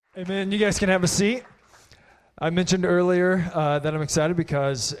Amen. You guys can have a seat. I mentioned earlier that I'm excited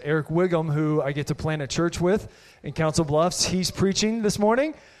because Eric Wiggum, who I get to plant a church with in Council Bluffs, he's preaching this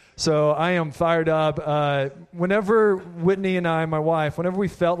morning. So I am fired up. Whenever Whitney and I, my wife, whenever we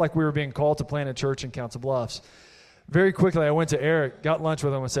felt like we were being called to plant a church in Council Bluffs, very quickly I went to Eric, got lunch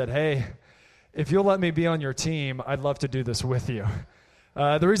with him, and said, hey, if you'll let me be on your team, I'd love to do this with you.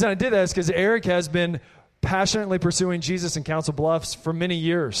 The reason I did that is because Eric has been passionately pursuing Jesus in Council Bluffs for many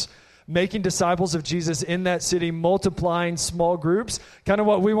years, making disciples of Jesus in that city, multiplying small groups, kind of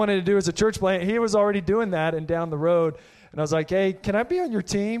what we wanted to do as a church plant. He was already doing that and down the road. And I was like, hey, can I be on your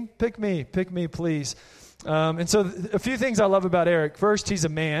team? Pick me, please. And so a few things I love about Eric. First, he's a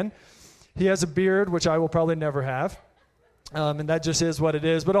man. He has a beard, which I will probably never have. And that just is what it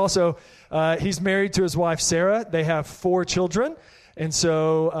is. But also, he's married to his wife, Sarah. They have 4 children. And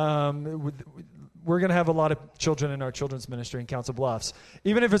so we're going to have a lot of children in our children's ministry in Council Bluffs.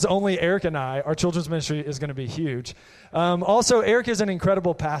 Even if it's only Eric and I, our children's ministry is going to be huge. Also, Eric is an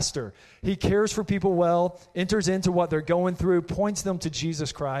incredible pastor. He cares for people well, enters into what they're going through, points them to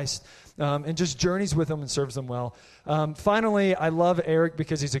Jesus Christ, and just journeys with them and serves them well. Finally, I love Eric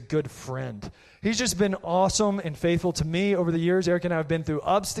because he's a good friend. He's just been awesome and faithful to me over the years. Eric and I have been through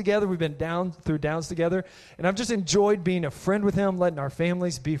ups together. We've been down through downs together. And I've just enjoyed being a friend with him, letting our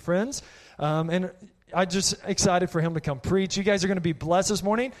families be friends. And I'm just excited for him to come preach. You guys are going to be blessed this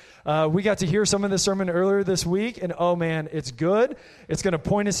morning. We got to hear some of this sermon earlier this week, and oh man, it's good. It's going to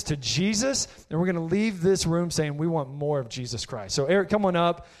point us to Jesus, and we're going to leave this room saying we want more of Jesus Christ. So Eric, come on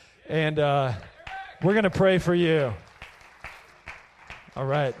up, and we're going to pray for you. All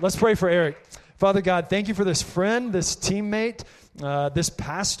right, let's pray for Eric. Father God, thank you for this friend, this teammate, this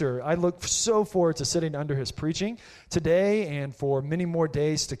pastor. I look so forward to sitting under his preaching today and for many more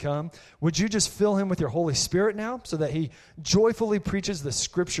days to come. Would you just fill him with your Holy Spirit now so that he joyfully preaches the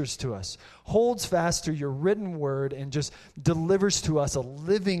scriptures to us, holds fast to your written word, and just delivers to us a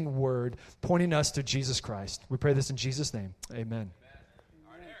living word pointing us to Jesus Christ. We pray this in Jesus' name. Amen.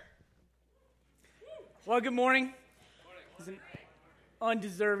 Well, good morning. It's an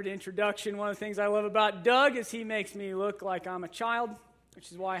undeserved introduction. One of the things I love about Doug is he makes me look like I'm a child,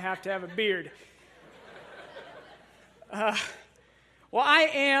 which is why I have to have a beard. Well, I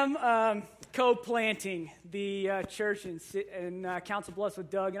am co-planting the church in Council Bluffs with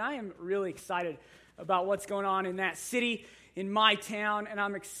Doug, and I am really excited about what's going on in that city, in my town, and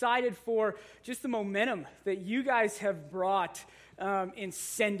I'm excited for just the momentum that you guys have brought in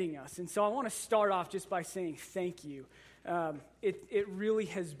sending us. And so I want to start off just by saying thank you. It really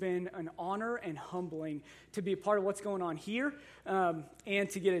has been an honor and humbling to be a part of what's going on here and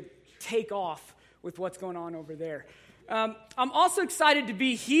to get a take off with what's going on over there. I'm also excited to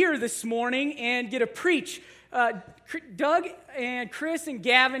be here this morning and get to preach. Doug and Chris and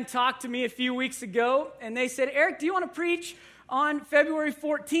Gavin talked to me a few weeks ago, and they said, Eric, do you want to preach on February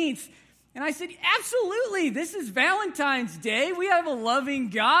 14th? And I said, absolutely. This is Valentine's Day. We have a loving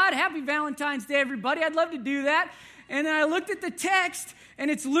God. Happy Valentine's Day, everybody. I'd love to do that. And then I looked at the text, and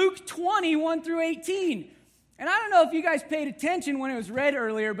it's Luke 20, 1 through 18. And I don't know if you guys paid attention when it was read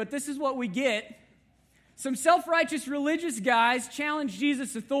earlier, but this is what we get. Some self-righteous religious guys challenge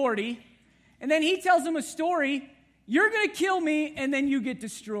Jesus' authority, and then he tells them a story. You're going to kill me, and then you get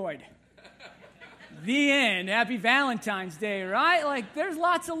destroyed. The end. Happy Valentine's Day, right? Like, there's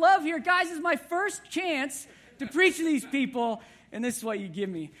lots of love here. Guys, this is my first chance to preach to these people, and this is what you give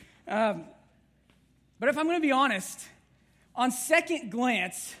me. But if I'm going to be honest, on second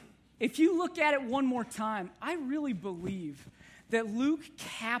glance, if you look at it one more time, I really believe that Luke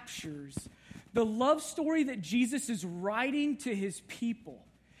captures the love story that Jesus is writing to his people.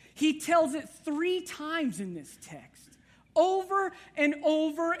 He tells it 3 times in this text. Over and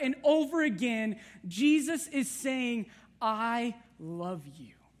over and over again, Jesus is saying, I love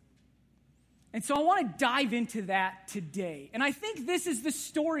you. And so I want to dive into that today. And I think this is the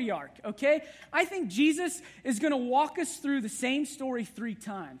story arc, okay? I think Jesus is going to walk us through the same story 3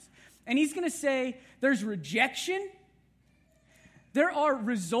 times. And he's going to say there's rejection. There are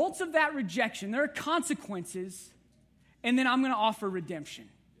results of that rejection. There are consequences. And then I'm going to offer redemption.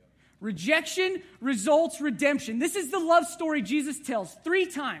 Rejection, results, redemption. This is the love story Jesus tells 3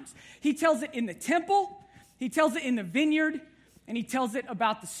 times. He tells it in the temple, he tells it in the vineyard, and he tells it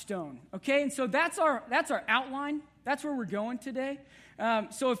about the stone. Okay, and so that's our outline. That's where we're going today.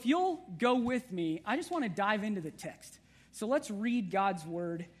 So if you'll go with me, I just want to dive into the text. So let's read God's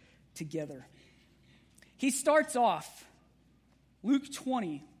word together. He starts off, Luke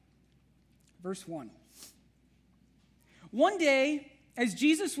 20, verse 1. One day, as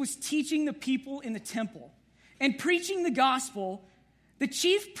Jesus was teaching the people in the temple and preaching the gospel, The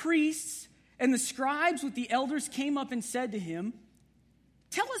chief priests and the scribes with the elders came up and said to him,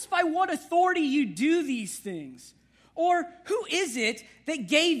 "Tell us by what authority you do these things, or who is it that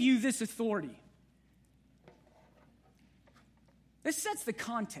gave you this authority?" This sets the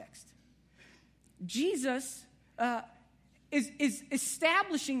context. Jesus is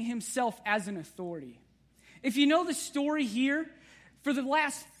establishing himself as an authority. If you know the story here, for the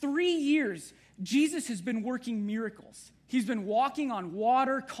last 3 years, Jesus has been working miracles. He's been walking on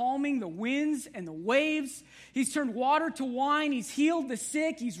water, calming the winds and the waves. He's turned water to wine. He's healed the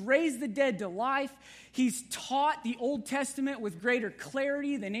sick. He's raised the dead to life. He's taught the Old Testament with greater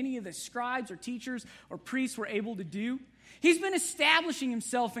clarity than any of the scribes or teachers or priests were able to do. He's been establishing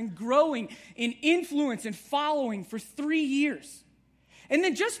himself and growing in influence and following for 3 years. And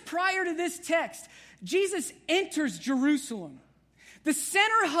then just prior to this text, Jesus enters Jerusalem, the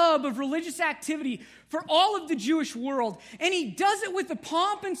center hub of religious activity for all of the Jewish world. And he does it with the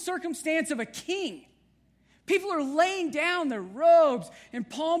pomp and circumstance of a king. People are laying down their robes and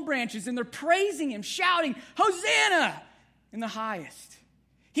palm branches, and they're praising him, shouting, "Hosanna!" in the highest.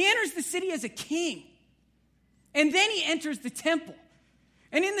 He enters the city as a king. And then he enters the temple.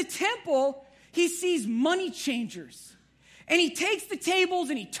 And in the temple, he sees money changers. And he takes the tables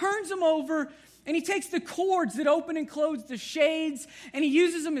and he turns them over. And he takes the cords that open and close the shades, and he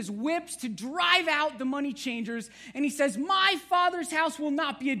uses them as whips to drive out the money changers. And he says, "My Father's house will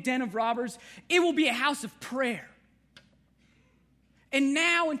not be a den of robbers. It will be a house of prayer." And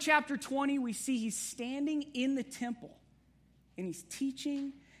now in chapter 20, we see he's standing in the temple, and he's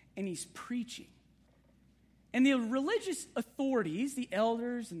teaching and he's preaching. And the religious authorities, the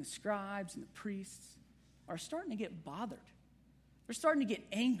elders and the scribes and the priests, are starting to get bothered. They're starting to get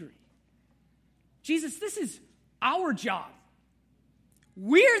angry. "Jesus, this is our job.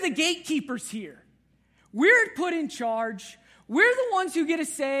 We're the gatekeepers here. We're put in charge. We're the ones who get to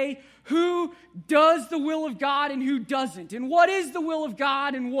say who does the will of God and who doesn't, and what is the will of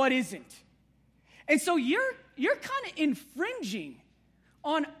God and what isn't. And so you're kind of infringing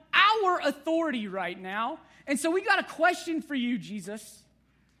on our authority right now. And so we got a question for you, Jesus,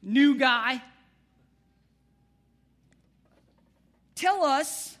 new guy. Tell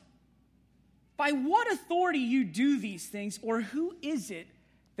us by what authority you do these things, or who is it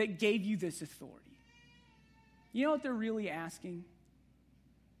that gave you this authority?" You know what they're really asking?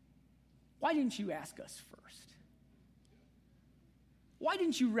 Why didn't you ask us first? Why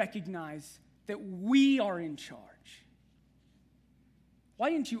didn't you recognize that we are in charge? Why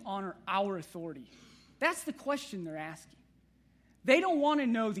didn't you honor our authority? That's the question they're asking. They don't want to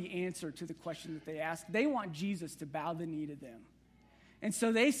know the answer to the question that they ask. They want Jesus to bow the knee to them. And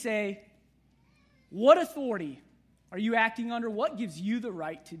so they say, "What authority are you acting under? What gives you the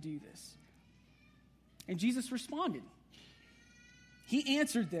right to do this?" And Jesus responded. He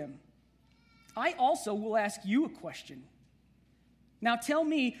answered them, "I also will ask you a question. Now tell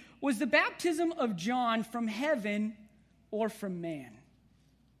me, was the baptism of John from heaven or from man?"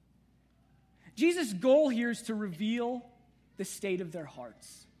 Jesus' goal here is to reveal the state of their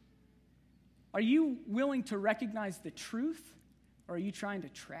hearts. Are you willing to recognize the truth, or are you trying to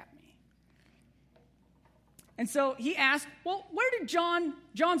trap me? And so he asked, well, where did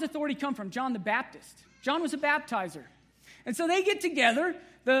John's authority come from? John the Baptist. John was a baptizer. And so they get together,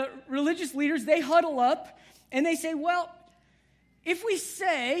 the religious leaders, they huddle up, and they say, well, if we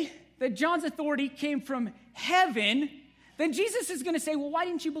say that John's authority came from heaven, then Jesus is going to say, well, why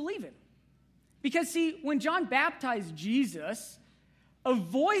didn't you believe him? Because, see, when John baptized Jesus, a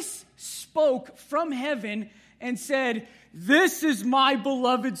voice spoke from heaven and said, "This is my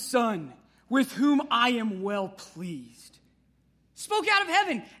beloved Son, with whom I am well pleased." Spoke out of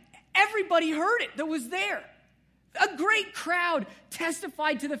heaven. Everybody heard it that was there. A great crowd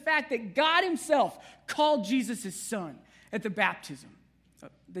testified to the fact that God himself called Jesus his son at the baptism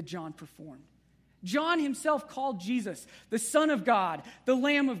that John performed. John himself called Jesus the Son of God, the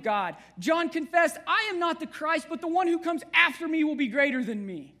Lamb of God. John confessed, "I am not the Christ, but the one who comes after me will be greater than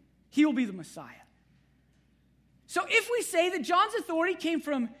me. He will be the Messiah." So if we say that John's authority came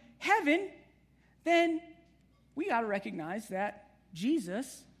from heaven, then we got to recognize that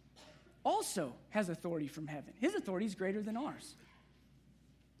Jesus also has authority from heaven. His authority is greater than ours.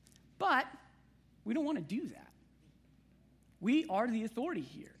 But we don't want to do that. We are the authority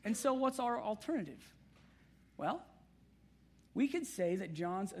here. And so what's our alternative? Well, we could say that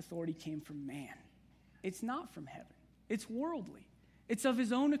John's authority came from man. It's not from heaven. It's worldly. It's of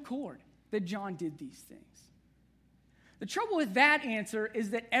his own accord that John did these things. The trouble with that answer is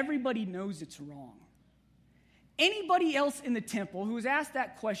that everybody knows it's wrong. Anybody else in the temple who was asked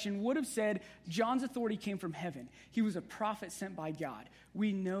that question would have said, John's authority came from heaven. He was a prophet sent by God.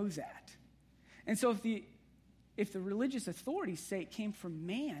 We know that. And so if the religious authorities say it came from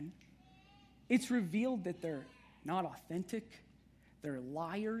man, it's revealed that they're not authentic, they're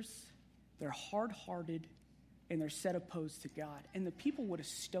liars, they're hard-hearted, and they're set opposed to God. And the people would have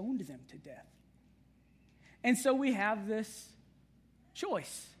stoned them to death. And so we have this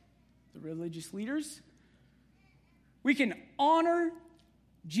choice. The religious leaders, we can honor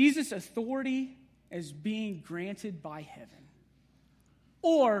Jesus' authority as being granted by heaven,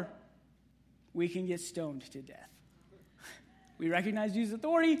 or we can get stoned to death. We recognize Jesus'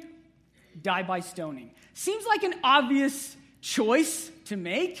 authority, die by stoning. Seems like an obvious choice to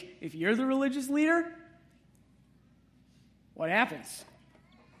make if you're the religious leader. What happens?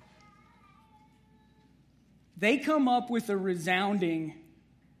 They come up with a resounding,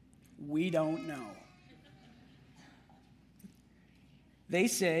 we don't know. They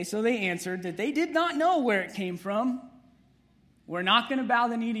say, so they answered that they did not know where it came from. We're not going to bow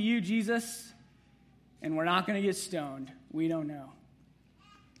the knee to you, Jesus, and we're not going to get stoned. We don't know.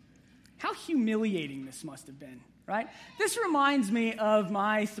 How humiliating this must have been, right? This reminds me of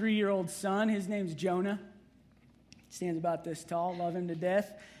my 3-year-old son. His name's Jonah. He stands about this tall, love him to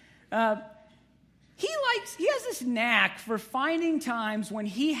death. He has this knack for finding times when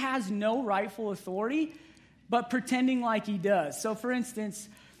he has no rightful authority, but pretending like he does. So, for instance,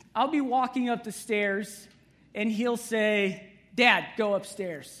 I'll be walking up the stairs, and he'll say, Dad, go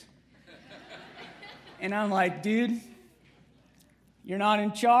upstairs. And I'm like, dude, you're not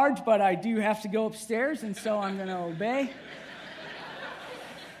in charge, but I do have to go upstairs, and so I'm going to obey.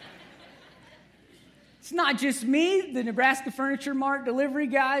 It's not just me. The Nebraska Furniture Mart delivery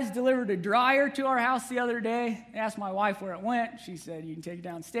guys delivered a dryer to our house the other day. I asked my wife where it went. She said, you can take it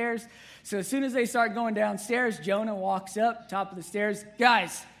downstairs. So as soon as they start going downstairs, Jonah walks up, top of the stairs.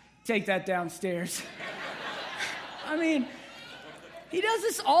 Guys, take that downstairs. I mean, he does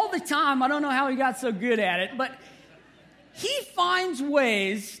this all the time. I don't know how he got so good at it, but he finds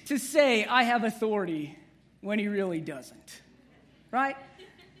ways to say, I have authority, when he really doesn't, right?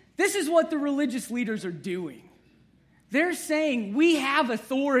 This is what the religious leaders are doing. They're saying, we have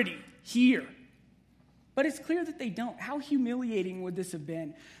authority here. But it's clear that they don't. How humiliating would this have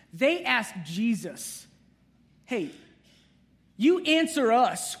been? They asked Jesus, hey, you answer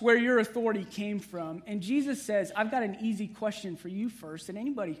us where your authority came from. And Jesus says, I've got an easy question for you first, and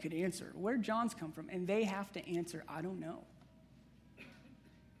anybody could answer. Where'd John's come from? And they have to answer, I don't know.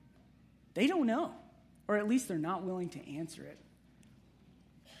 They don't know. Or at least they're not willing to answer it.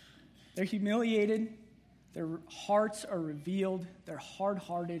 They're humiliated. Their hearts are revealed. They're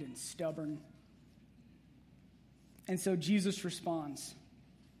hard-hearted and stubborn. And so Jesus responds.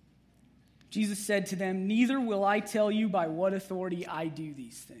 Jesus said to them, neither will I tell you by what authority I do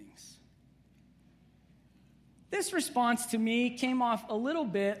these things. This response to me came off a little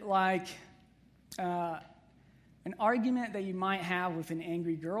bit like an argument that you might have with an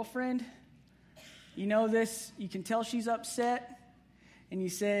angry girlfriend. You know this, you can tell she's upset, and you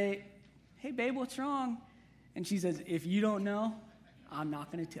say, hey, babe, what's wrong? And she says, if you don't know, I'm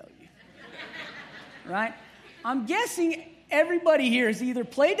not going to tell you. Right? I'm guessing everybody here has either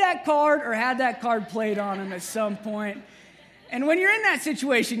played that card or had that card played on them at some point. And when you're in that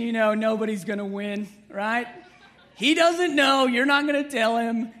situation, you know nobody's going to win, right? He doesn't know. You're not going to tell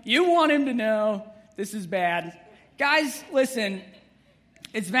him. You want him to know. This is bad. Guys, listen,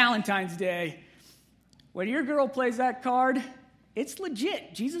 it's Valentine's Day. When your girl plays that card, it's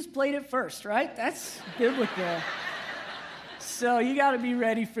legit. Jesus played it first, right? That's biblical. So you got to be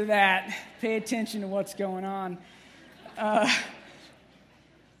ready for that. Pay attention to what's going on.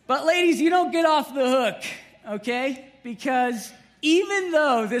 But ladies, you don't get off the hook, okay? Because even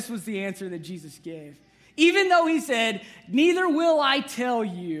though this was the answer that Jesus gave, even though he said, neither will I tell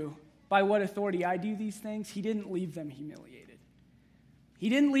you by what authority I do these things, he didn't leave them humiliated. He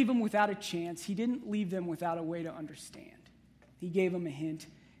didn't leave them without a chance. He didn't leave them without a way to understand. He gave them a hint,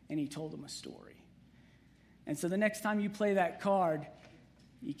 and he told them a story. And so the next time you play that card,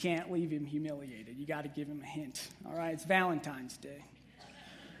 you can't leave him humiliated. You got to give him a hint. All right, it's Valentine's Day.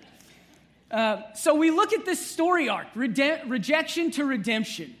 So we look at this story arc, rejection to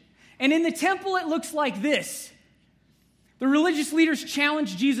redemption. And in the temple, it looks like this. The religious leaders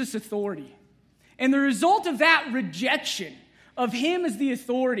challenged Jesus' authority. And the result of that rejection of him as the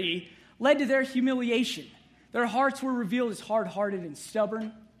authority led to their humiliation. Their hearts were revealed as hard-hearted and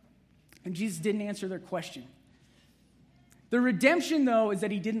stubborn. And Jesus didn't answer their question. The redemption, though, is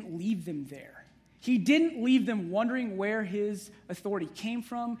that he didn't leave them there. He didn't leave them wondering where his authority came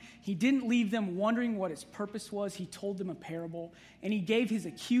from. He didn't leave them wondering what his purpose was. He told them a parable, and he gave his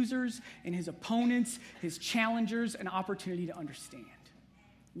accusers and his opponents, his challengers, an opportunity to understand.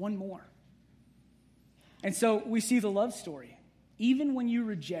 One more. And so we see the love story. Even when you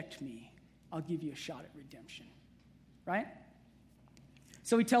reject me, I'll give you a shot at redemption. Right?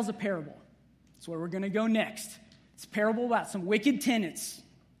 So he tells a parable. That's where we're going to go next. It's a parable about some wicked tenants.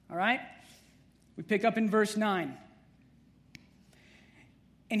 All right? We pick up in verse 9.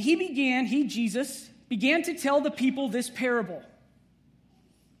 And Jesus, began to tell the people this parable.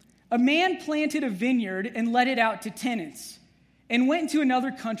 A man planted a vineyard and let it out to tenants and went into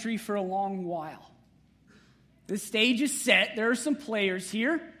another country for a long while. The stage is set. There are some players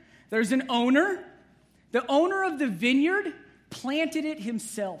here. There's an owner. The owner of the vineyard planted it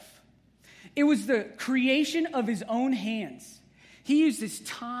himself. It was the creation of his own hands. He used his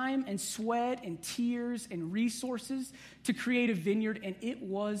time and sweat and tears and resources to create a vineyard, and it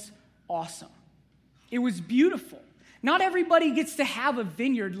was awesome. It was beautiful. Not everybody gets to have a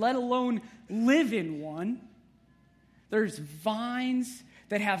vineyard, let alone live in one. There's vines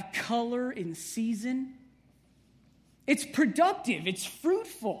that have color in season. It's productive. It's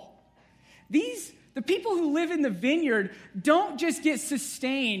fruitful. The people who live in the vineyard don't just get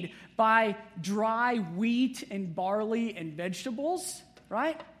sustained by dry wheat and barley and vegetables,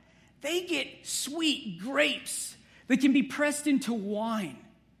 right? They get sweet grapes that can be pressed into wine.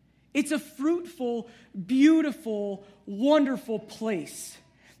 It's a fruitful, beautiful, wonderful place.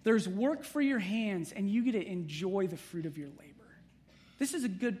 There's work for your hands, and you get to enjoy the fruit of your labor. This is a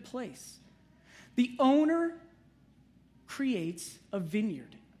good place. The owner creates a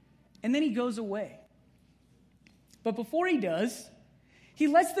vineyard, and then he goes away. But before he does, he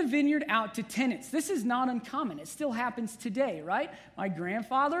lets the vineyard out to tenants. This is not uncommon. It still happens today, right? My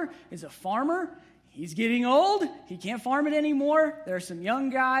grandfather is a farmer. He's getting old. He can't farm it anymore. There are some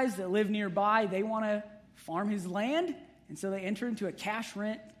young guys that live nearby. They want to farm his land, and so they enter into a cash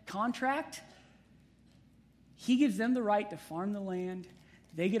rent contract. He gives them the right to farm the land.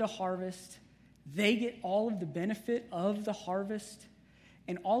 They get a harvest. They get all of the benefit of the harvest,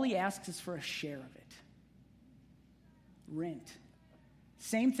 and all he asks is for a share of it. Rent.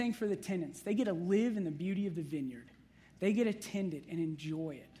 Same thing for the tenants. They get to live in the beauty of the vineyard. They get to tend it and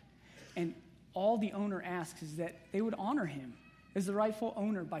enjoy it. And all the owner asks is that they would honor him as the rightful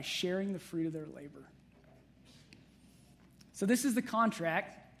owner by sharing the fruit of their labor. So this is the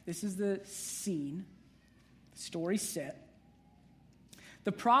contract. This is the scene. The story's set.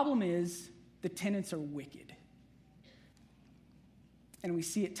 The problem is the tenants are wicked. And we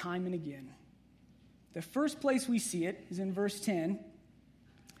see it time and again. The first place we see it is in verse 10.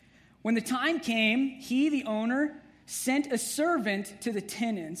 When the time came, he, the owner, sent a servant to the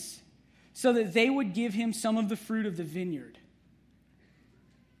tenants so that they would give him some of the fruit of the vineyard.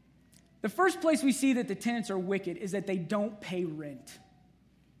 The first place we see that the tenants are wicked is that they don't pay rent.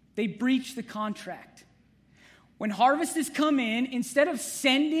 They breach the contract. When harvest has come in, instead of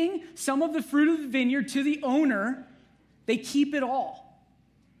sending some of the fruit of the vineyard to the owner, they keep it all.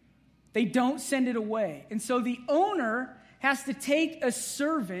 They don't send it away. And so the owner has to take a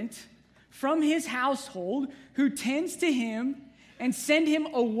servant from his household who tends to him and send him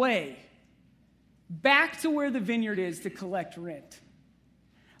away, back to where the vineyard is to collect rent.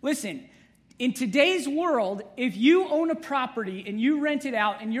 Listen, in today's world, if you own a property and you rent it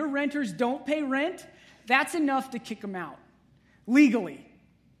out and your renters don't pay rent, that's enough to kick them out. Legally,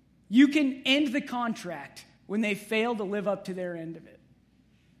 you can end the contract when they fail to live up to their end of it.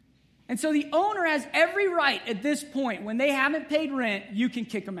 And so the owner has every right at this point, when they haven't paid rent, you can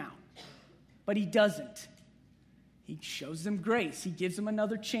kick them out. But he doesn't. He shows them grace. He gives them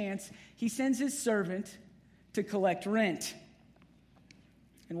another chance. He sends his servant to collect rent.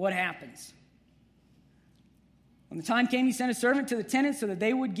 And what happens? When the time came, he sent a servant to the tenants so that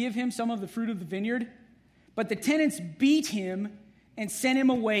they would give him some of the fruit of the vineyard. But the tenants beat him and sent him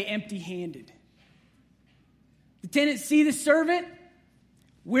away empty-handed. The tenants see the servant.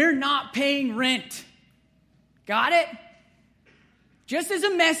 We're not paying rent. Got it? Just as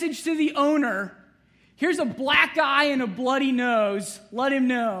a message to the owner, here's a black eye and a bloody nose. Let him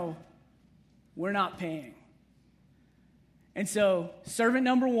know we're not paying. And so servant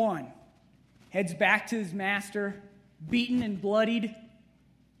number one heads back to his master, beaten and bloodied,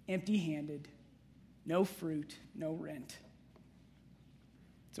 empty-handed. No fruit, no rent.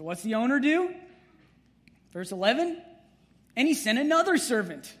 So what's the owner do? Verse 11, and he sent another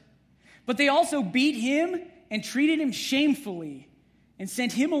servant. But they also beat him and treated him shamefully and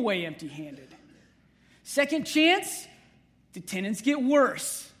sent him away empty-handed. Second chance, the tenants get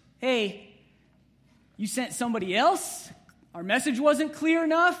worse. Hey, You sent somebody else? Our message wasn't clear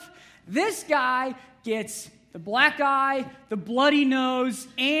enough? This guy gets the black eye, the bloody nose,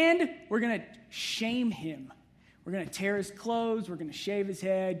 and we're going to shame him. We're going to tear his clothes, we're going to shave his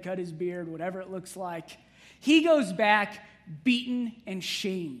head, cut his beard, whatever it looks like. He goes back beaten and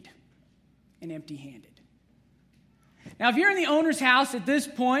shamed and empty-handed. Now, if you're in the owner's house at this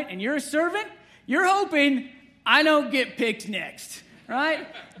point and you're a servant, you're hoping I don't get picked next, right?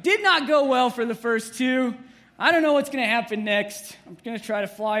 Did not go well for the first two. I don't know what's going to happen next. I'm going to try to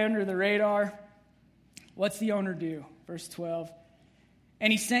fly under the radar. What's the owner do? Verse 12.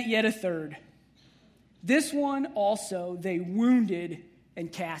 And he sent yet a third. This one also they wounded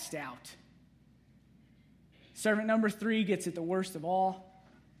and cast out. Servant number 3 gets it the worst of all.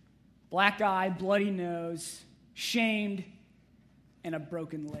 Black eye, bloody nose, shamed, and a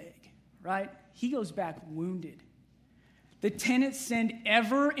broken leg, right? He goes back wounded. The tenants send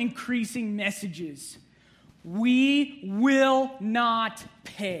ever-increasing messages. We will not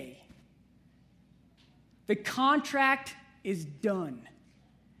pay. The contract is done.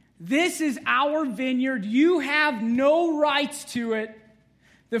 This is our vineyard. You have no rights to it.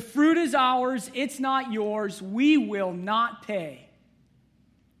 The fruit is ours. It's not yours. We will not pay.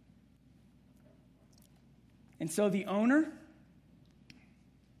 And so the owner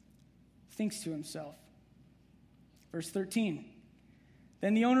thinks to himself. Verse 13.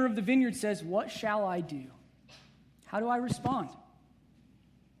 Then the owner of the vineyard says, what shall I do? How do I respond?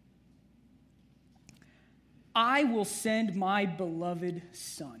 I will send my beloved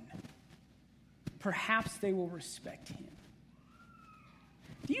son. Perhaps they will respect him.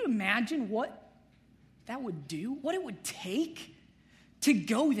 Do you imagine what that would do? What it would take to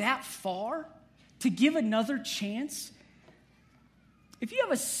go that far? To give another chance? If you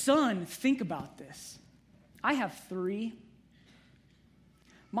have a son, think about this. I have 3.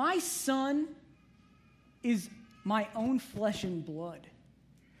 My son is my own flesh and blood.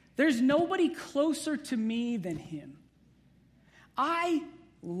 There's nobody closer to me than him. I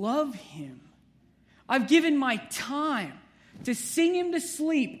love him. I've given my time to sing him to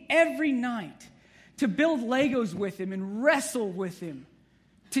sleep every night, to build Legos with him and wrestle with him,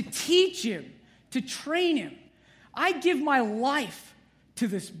 to teach him, to train him. I give my life to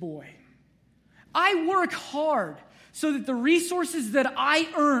this boy. I work hard so that the resources that I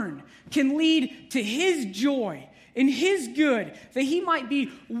earn can lead to his joy and his good, that he might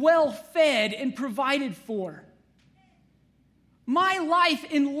be well fed and provided for. My life,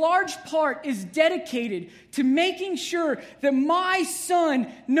 in large part, is dedicated to making sure that my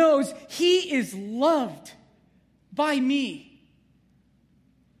son knows he is loved by me.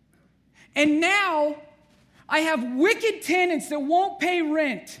 And now, I have wicked tenants that won't pay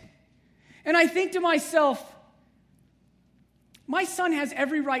rent. And I think to myself, my son has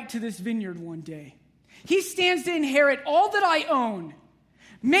every right to this vineyard one day. He stands to inherit all that I own.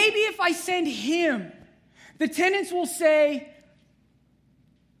 Maybe if I send him, the tenants will say,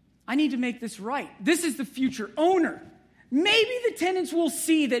 I need to make this right. This is the future owner. Maybe the tenants will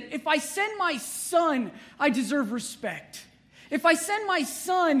see that if I send my son, I deserve respect. If I send my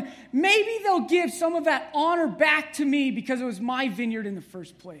son, maybe they'll give some of that honor back to me because it was my vineyard in the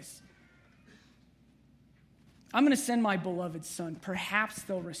first place. I'm going to send my beloved son. Perhaps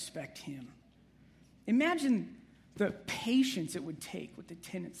they'll respect him. Imagine the patience it would take with the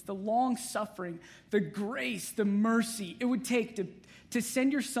tenants, the long suffering, the grace, the mercy it would take to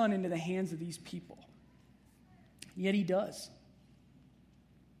send your son into the hands of these people. Yet he does.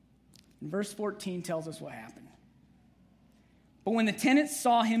 And verse 14 tells us what happened. But when the tenants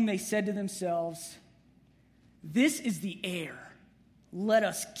saw him, they said to themselves, this is the heir. Let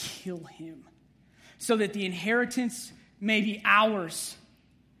us kill him, so that the inheritance may be ours.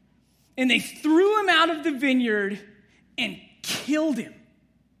 And they threw him out of the vineyard and killed him.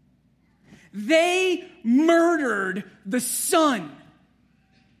 They murdered the son.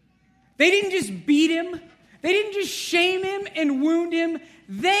 They didn't just beat him. They didn't just shame him and wound him.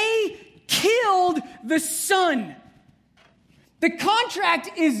 They killed the son. The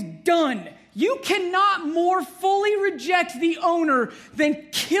contract is done. You cannot more fully reject the owner than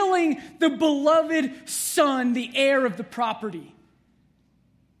killing the beloved son, the heir of the property.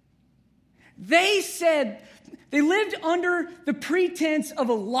 They said, they lived under the pretense of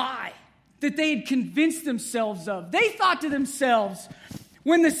a lie that they had convinced themselves of. They thought to themselves,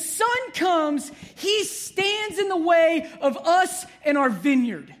 when the son comes, he stands in the way of us and our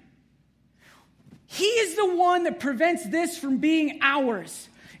vineyard. He is the one that prevents this from being ours.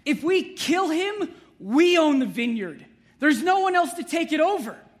 If we kill him, we own the vineyard. There's no one else to take it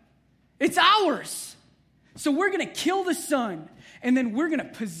over. It's ours. So we're going to kill the son, and then we're going to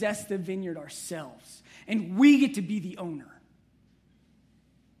possess the vineyard ourselves. and we get to be the owner.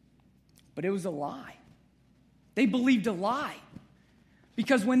 But it was a lie. They believed a lie.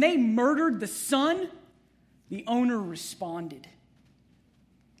 Because when they murdered the son, the owner responded.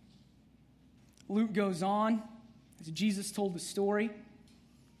 Luke goes on, as Jesus told the story.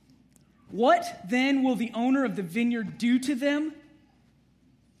 What then will the owner of the vineyard do to them?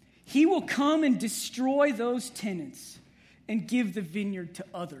 He will come and destroy those tenants and give the vineyard to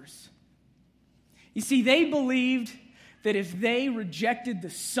others. You see, they believed that if they rejected the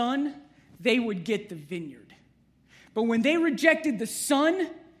son, they would get the vineyard. But when they rejected the son,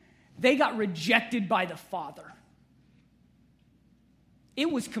 they got rejected by the Father.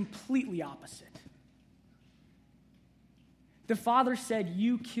 It was completely opposite. The Father said,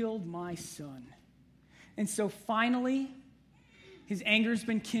 "You killed my son." And so finally, his anger's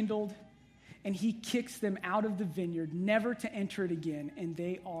been kindled, and he kicks them out of the vineyard, never to enter it again, and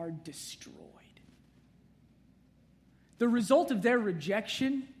they are destroyed. The result of their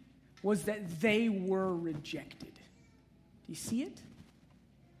rejection was that they were rejected. Do you see it?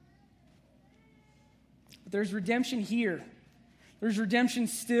 But there's redemption here. There's redemption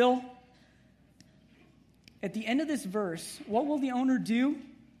still. At the end of this verse, what will the owner do?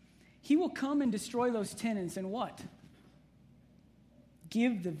 He will come and destroy those tenants and what?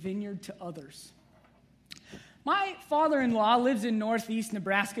 Give the vineyard to others. My father-in-law lives in northeast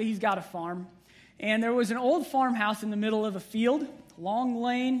Nebraska. He's got a farm. And there was an old farmhouse in the middle of a field, long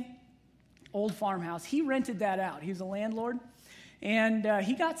lane, old farmhouse. He rented that out. He was a landlord. And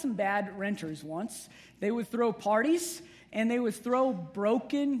he got some bad renters once. They would throw parties, and they would throw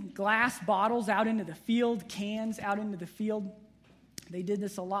broken glass bottles out into the field, cans out into the field. They did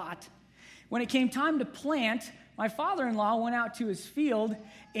this a lot. When it came time to plant, my father-in-law went out to his field,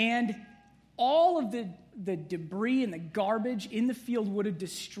 and all of the debris and the garbage in the field would have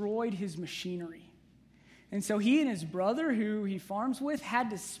destroyed his machinery. And so he and his brother, who he farms with,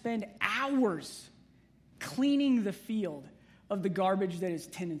 had to spend hours cleaning the field of the garbage that his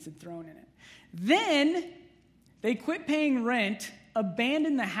tenants had thrown in it. Then they quit paying rent,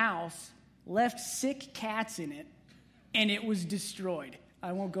 abandoned the house, left sick cats in it, and it was destroyed.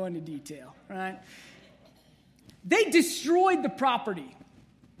 I won't go into detail, right? They destroyed the property.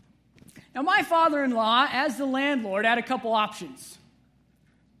 Now, my father-in-law, as the landlord, had a couple options.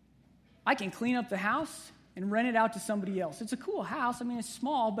 I can clean up the house and rent it out to somebody else. It's a cool house. I mean, it's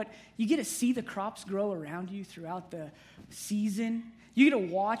small, but you get to see the crops grow around you throughout the season. You get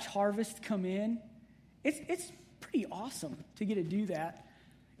to watch harvest come in. It's pretty awesome to get to do that.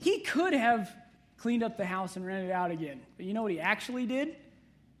 He could have cleaned up the house and rented it out again. But you know what he actually did?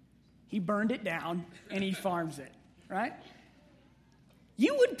 He burned it down and he farms it, right?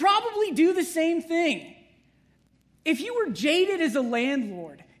 You would probably do the same thing. If you were jaded as a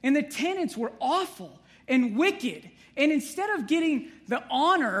landlord and the tenants were awful and wicked, and instead of getting the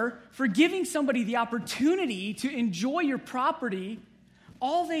honor for giving somebody the opportunity to enjoy your property,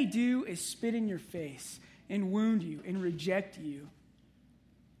 all they do is spit in your face and wound you and reject you.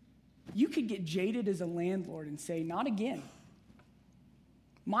 You could get jaded as a landlord and say, "Not again.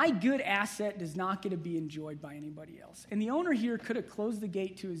 My good asset does not get to be enjoyed by anybody else." And the owner here could have closed the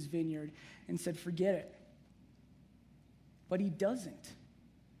gate to his vineyard and said, "Forget it." But he doesn't.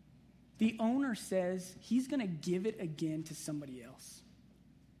 The owner says he's going to give it again to somebody else.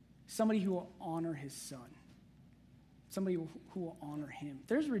 Somebody who will honor his son. Somebody who will honor him.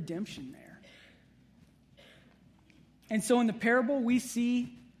 There's redemption there. And so in the parable, we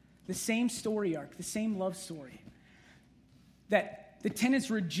see the same story arc, the same love story. That the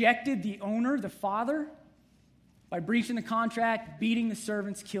tenants rejected the owner, the father, by breaching the contract, beating the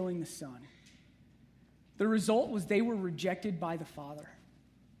servants, killing the son. The result was they were rejected by the father.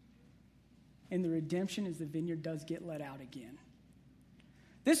 And the redemption is the vineyard does get let out again.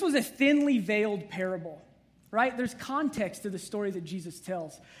 This was a thinly veiled parable, right? There's context to the story that Jesus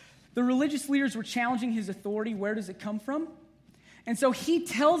tells. The religious leaders were challenging his authority. Where does it come from? And so he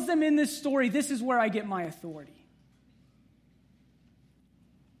tells them in this story, this is where I get my authority.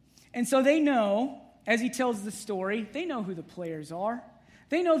 And so they know, as he tells the story, they know who the players are.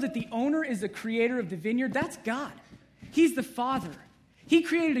 They know that the owner is the creator of the vineyard. That's God. He's the Father. He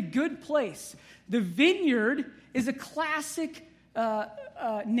created a good place. The vineyard is a classic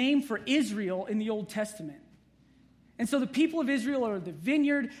name for Israel in the Old Testament. And so the people of Israel are the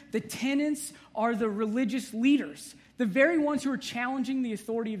vineyard. The tenants are the religious leaders, the very ones who are challenging the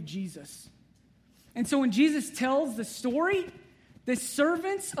authority of Jesus. And so when Jesus tells the story, the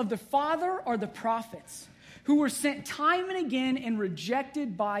servants of the Father are the prophets who were sent time and again and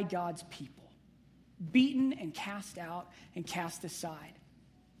rejected by God's people, beaten and cast out and cast aside.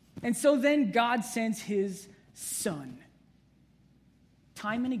 And so then God sends his Son.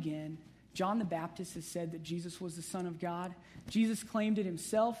 Time and again, John the Baptist has said that Jesus was the Son of God. Jesus claimed it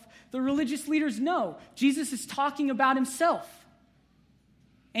himself. The religious leaders know Jesus is talking about himself.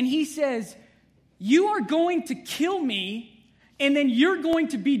 And he says, you are going to kill me, and then you're going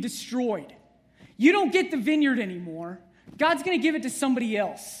to be destroyed. You don't get the vineyard anymore. God's going to give it to somebody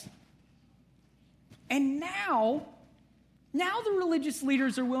else. And now the religious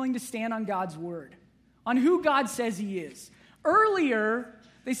leaders are willing to stand on God's word, on who God says he is. Earlier,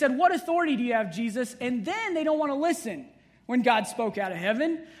 they said, what authority do you have, Jesus? And then they don't want to listen when God spoke out of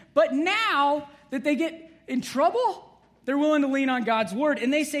heaven. But now that they get in trouble, they're willing to lean on God's word.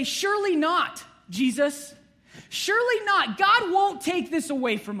 And they say, surely not, Jesus. Surely not. God won't take this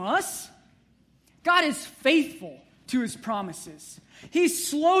away from us. God is faithful to his promises. He's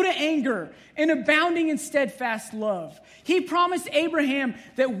slow to anger and abounding in steadfast love. He promised Abraham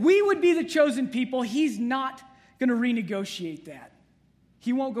that we would be the chosen people. He's not going to renegotiate that.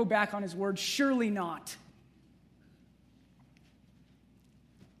 He won't go back on his word. Surely not.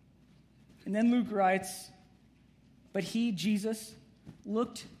 And then Luke writes, but he, Jesus,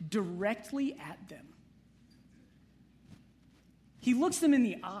 looked directly at them. He looks them in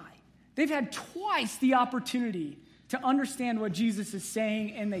the eye. They've had twice the opportunity to understand what Jesus is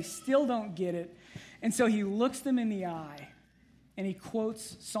saying, and they still don't get it. And so he looks them in the eye, and he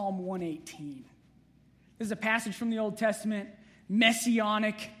quotes Psalm 118. This is a passage from the Old Testament,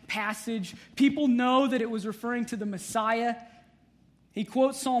 messianic passage. People know that it was referring to the Messiah. He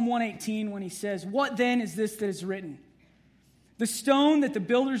quotes Psalm 118 when he says, what then is this that is written? The stone that the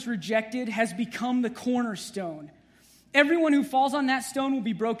builders rejected has become the cornerstone. Everyone who falls on that stone will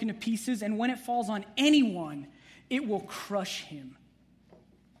be broken to pieces, and when it falls on anyone, it will crush him.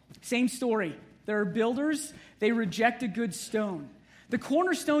 Same story. There are builders, they reject a good stone. The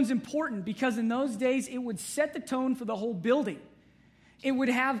cornerstone's important because in those days, it would set the tone for the whole building. It would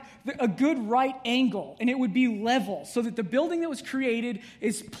have a good right angle, and it would be level so that the building that was created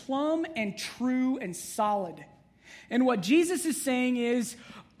is plumb and true and solid. And what Jesus is saying is,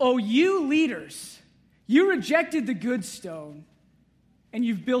 oh, you leaders, you rejected the good stone, and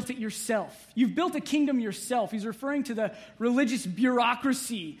you've built it yourself. You've built a kingdom yourself. He's referring to the religious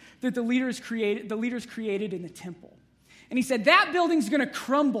bureaucracy that the leaders created in the temple. And he said, that building's going to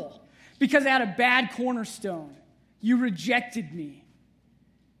crumble because it had a bad cornerstone. You rejected me.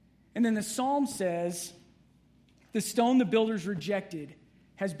 And then the psalm says, the stone the builders rejected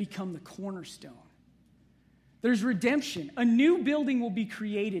has become the cornerstone. There's redemption. A new building will be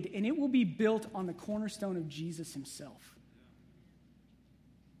created, and it will be built on the cornerstone of Jesus himself.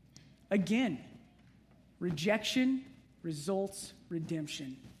 Again, rejection results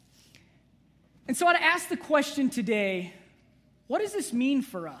redemption. And so I'd ask the question today, what does this mean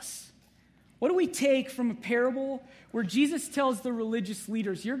for us? What do we take from a parable where Jesus tells the religious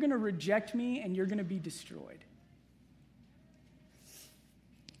leaders, you're going to reject me and you're going to be destroyed?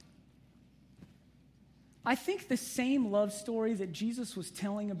 I think the same love story that Jesus was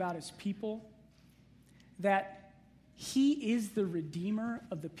telling about his people, that he is the redeemer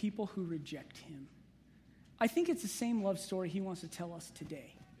of the people who reject him. I think it's the same love story he wants to tell us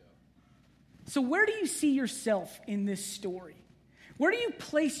today. So where do you see yourself in this story? Where do you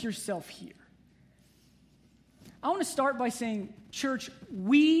place yourself here? I want to start by saying, church,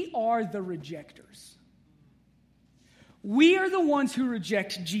 we are the rejectors. We are the ones who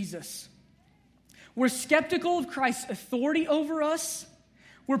reject Jesus. We're skeptical of Christ's authority over us.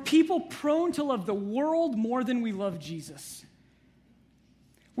 We're people prone to love the world more than we love Jesus.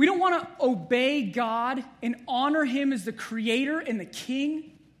 We don't want to obey God and honor him as the creator and the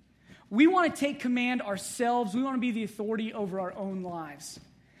king. We want to take command ourselves. We want to be the authority over our own lives.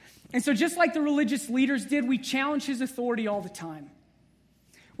 And so just like the religious leaders did, we challenge his authority all the time.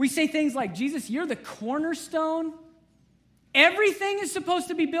 We say things like, Jesus, you're the cornerstone. Everything is supposed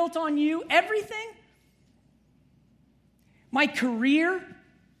to be built on you. Everything. My career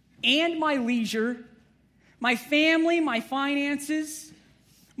and my leisure, my family, my finances,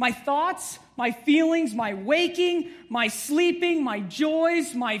 my thoughts, my feelings, my waking, my sleeping, my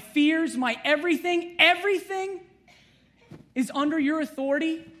joys, my fears, my everything is under your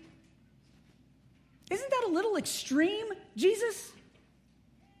authority. Isn't that a little extreme, Jesus?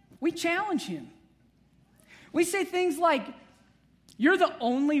 We challenge him. We say things like, you're the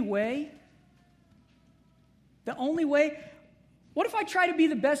only way. The only way. What if I try to be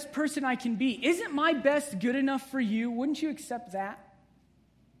the best person I can be? Isn't my best good enough for you? Wouldn't you accept that?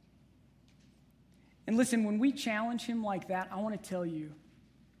 And listen, when we challenge him like that, I want to tell you,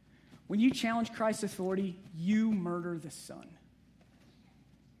 when you challenge Christ's authority, you murder the Son.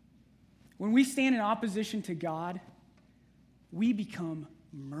 When we stand in opposition to God, we become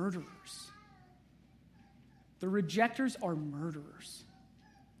murderers. The rejectors are murderers.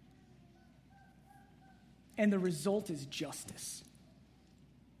 And the result is justice.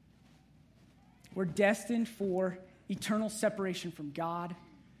 We're destined for eternal separation from God,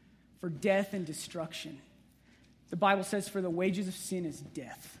 for death and destruction. The Bible says, for the wages of sin is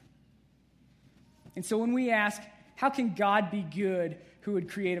death. And so when we ask, how can God be good who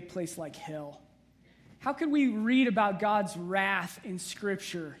would create a place like hell? How could we read about God's wrath in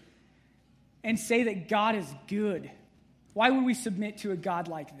Scripture and say that God is good? Why would we submit to a God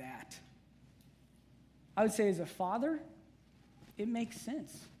like that? I would say as a father, it makes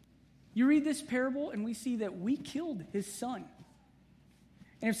sense. You read this parable and we see that we killed his son.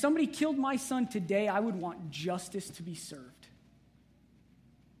 And if somebody killed my son today, I would want justice to be served.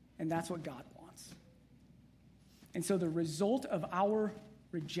 And that's what God wants. And so the result of our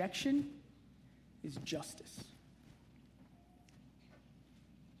rejection is justice.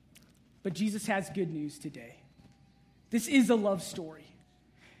 But Jesus has good news today. This is a love story.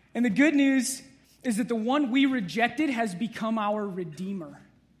 And the good news is that the one we rejected has become our Redeemer.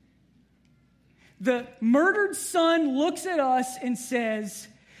 The murdered son looks at us and says,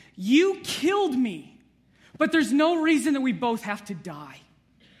 you killed me, but there's no reason that we both have to die.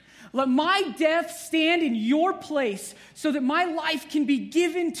 Let my death stand in your place so that my life can be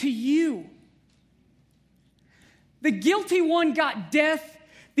given to you. The guilty one got death.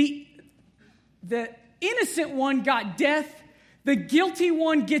 The innocent one got death. The guilty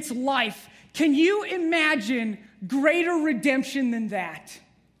one gets life. Can you imagine greater redemption than that?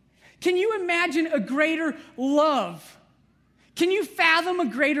 Can you imagine a greater love? Can you fathom a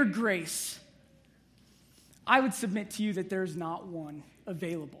greater grace? I would submit to you that there's not one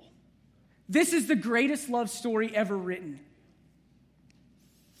available. This is the greatest love story ever written.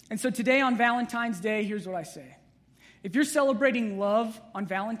 And so today on Valentine's Day, here's what I say. If you're celebrating love on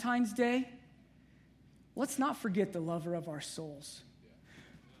Valentine's Day, let's not forget the lover of our souls,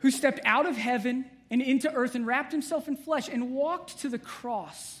 who stepped out of heaven and into earth and wrapped himself in flesh and walked to the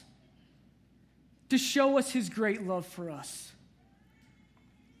cross to show us his great love for us.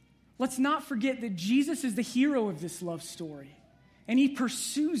 Let's not forget that Jesus is the hero of this love story, and he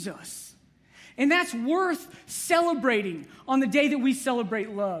pursues us. And that's worth celebrating on the day that we celebrate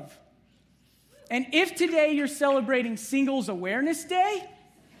love. And if today you're celebrating Singles Awareness Day,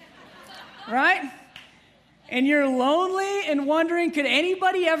 right? And you're lonely and wondering, could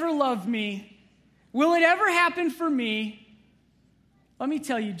anybody ever love me? Will it ever happen for me? Let me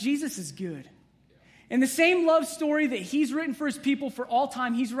tell you, Jesus is good. And the same love story that he's written for his people for all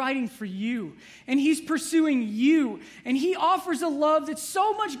time, he's writing for you. And he's pursuing you. And he offers a love that's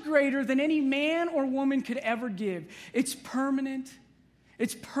so much greater than any man or woman could ever give. It's permanent,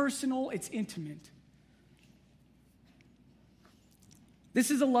 it's personal, it's intimate.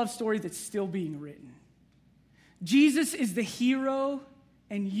 This is a love story that's still being written. Jesus is the hero,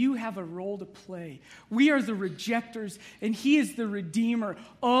 and you have a role to play. We are the rejectors, and he is the redeemer.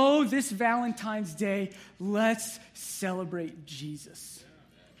 Oh, this Valentine's Day, let's celebrate Jesus.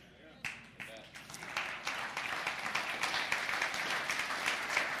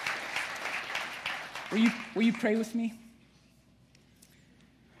 Will you pray with me?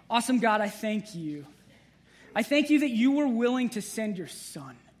 Awesome God, I thank you. I thank you that you were willing to send your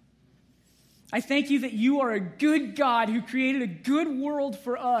son. I thank you that you are a good God who created a good world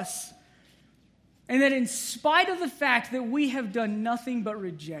for us. And that in spite of the fact that we have done nothing but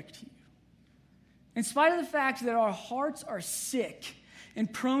reject you, in spite of the fact that our hearts are sick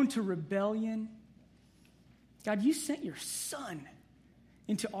and prone to rebellion, God, you sent your son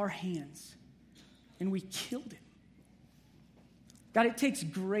into our hands and we killed him. God, it takes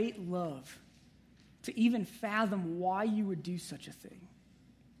great love to even fathom why you would do such a thing.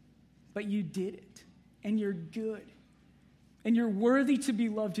 But you did it, and you're good, and you're worthy to be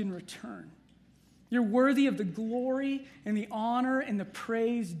loved in return. You're worthy of the glory and the honor and the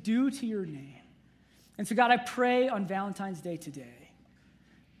praise due to your name. And so, God, I pray on Valentine's Day today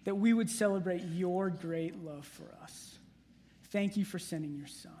that we would celebrate your great love for us. Thank you for sending your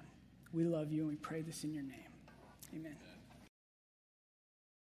son. We love you, and we pray this in your name. Amen.